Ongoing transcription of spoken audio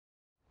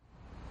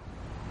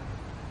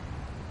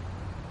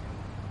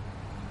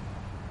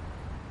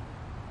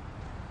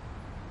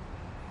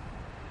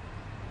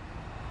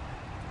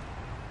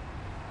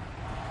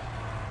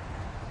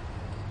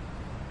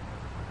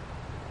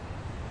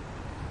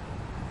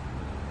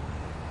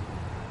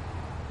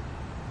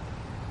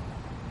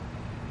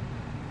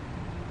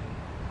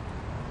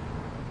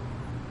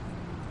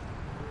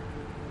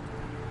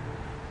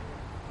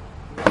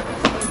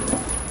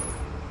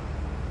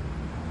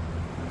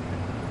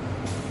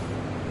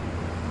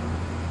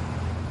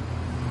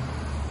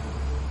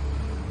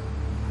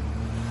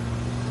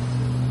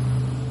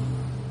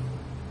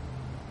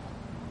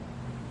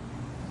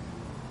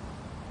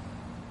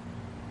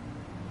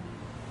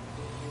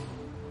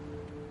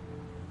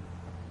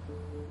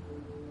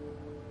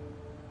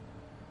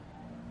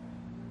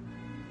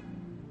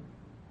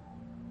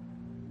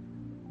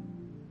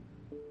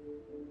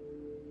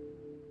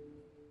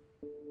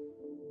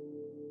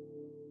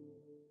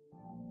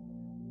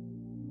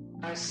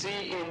I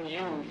see in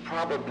you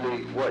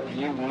probably what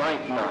you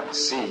might not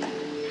see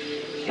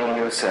in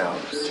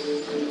yourselves.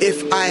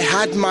 If I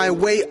had my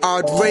way,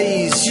 I'd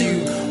raise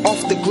you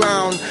off the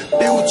ground,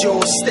 build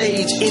your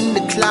stage in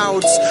the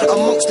clouds.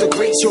 Amongst the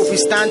greats, you'll be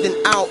standing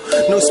out.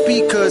 No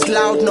speakers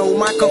loud, no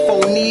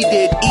microphone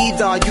needed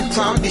either. You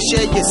proudly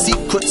share your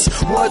secrets.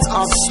 Words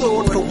are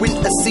stored for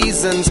winter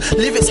seasons.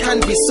 Lyrics can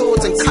be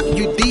swords and cut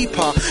you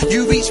deeper.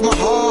 You reach my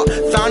heart,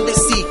 found it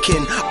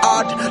seeking.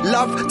 I'd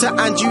love to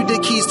hand you the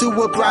keys to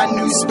a brand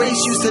new space.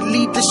 Used to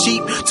lead the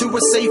sheep to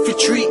a safe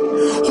retreat.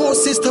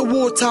 Horses to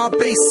water,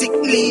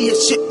 basically a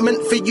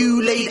shipment for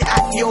you laid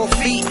at your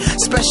feet.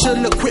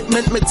 Special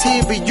equipment,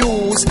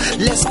 materials,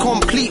 less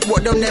complete,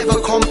 what they'll never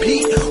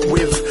compete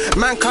with.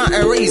 Man can't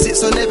erase it,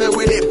 so never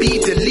will it be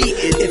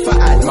deleted. If I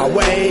had my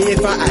way,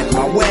 if I had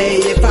my way,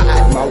 if I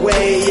had my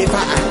way, if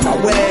I had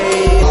my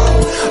way,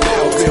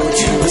 I'll build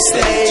you a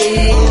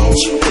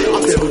stage.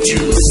 I'll build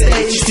you a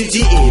stage. Did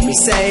you hear me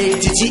say?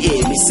 Did you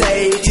hear me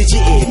say? Did you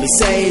hear me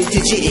say?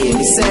 Did you hear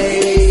me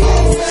say?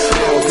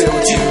 I'll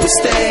build you a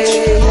stage.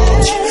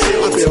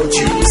 I'll build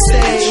you a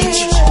stage.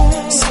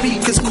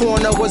 Speaker's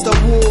corner was the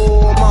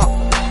warm-up.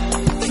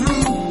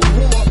 Through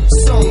war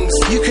songs,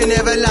 you can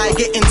never lie,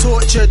 getting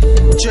tortured.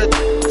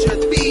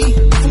 Be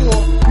for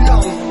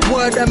long.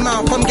 Word of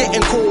mouth, I'm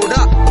getting called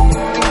up.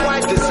 Do I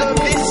deserve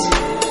this?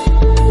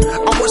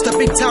 I watched the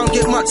big town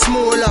get much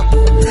smaller,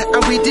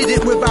 and we did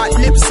it without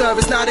lip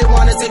service. Now they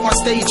wanna take my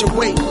stage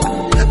away.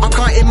 I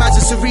can't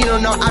imagine Serena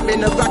not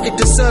having a racket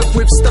to serve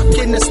with, stuck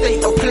in a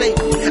state of play.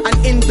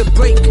 And in the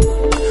break,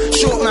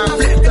 short man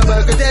flip the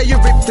burger, there you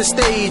rip the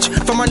stage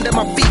from under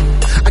my feet.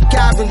 I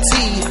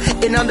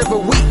guarantee in under a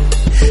week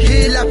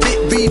he'll have it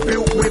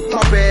rebuilt with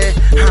my bare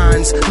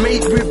hands,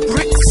 made with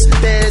bricks.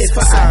 There's if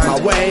I had my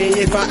way,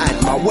 if I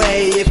had my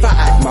way, if I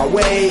had my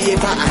way,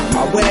 if I had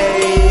my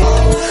way,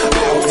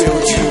 I'll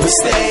build you a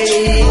stage.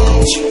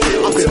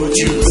 I'll build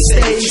you a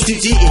stage.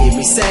 Did you hear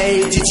me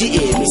say? Did you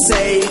hear me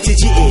say? Did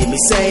you hear me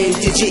say?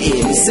 Did you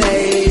hear me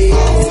say?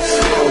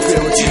 I'll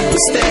build you a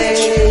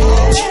stage.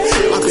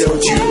 I'll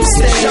build you a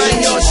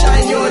stage.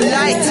 Shine your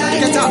light.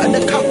 Get out of the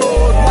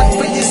cupboard. Want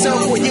for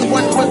yourself what you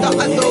want for the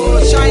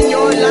others. Shine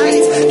your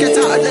light. Get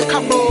out of the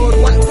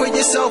cupboard. Want for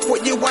yourself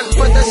what you want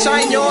for the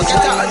shine your.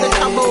 Get out of the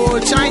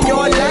cupboard. Shine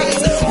your light.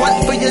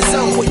 Want for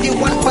yourself what you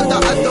want for the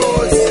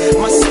others.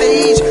 My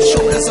stage,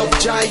 shoulders of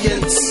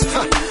giants.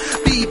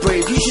 Be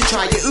brave, you should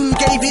try it. Who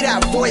gave you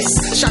that voice?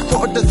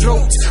 Shackle of the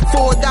throat.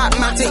 For that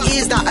matter,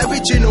 is that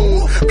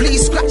original?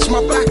 Please scratch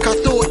my back, I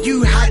thought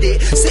you had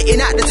it. Sitting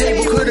at the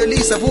table, could at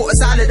least have bought a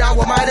salad. How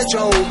am I the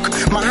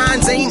joke? My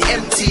hands ain't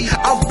empty,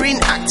 I've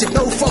been active.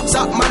 No fogs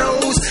up my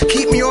nose.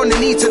 Keep me on the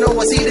need to know.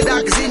 I see the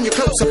daggers in your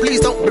clothes, so please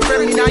don't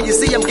befriend me. Now you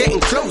see I'm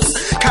getting close.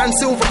 Can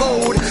silver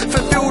gold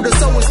fulfill the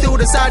soul and still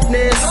the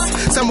sadness?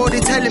 Somebody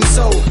tell him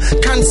so.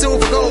 Can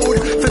silver gold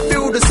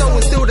fulfill the soul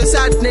and still the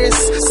sadness?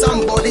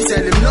 Somebody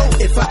tell him no.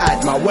 If I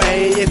had my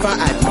way, if I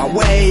had my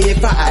way,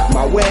 if I had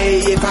my way,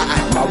 if I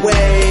had my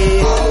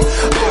way,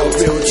 I'll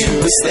build you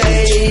a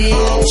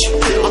stage.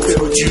 I'll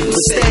build you a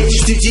stage.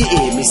 Did you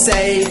hear me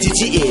say? Did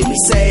you hear me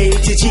say?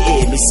 Did you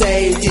hear me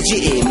say? Did you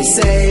hear me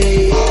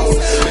say?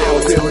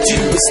 I'll build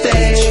you a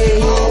stage.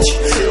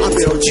 I'll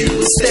build you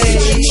a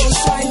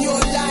stage.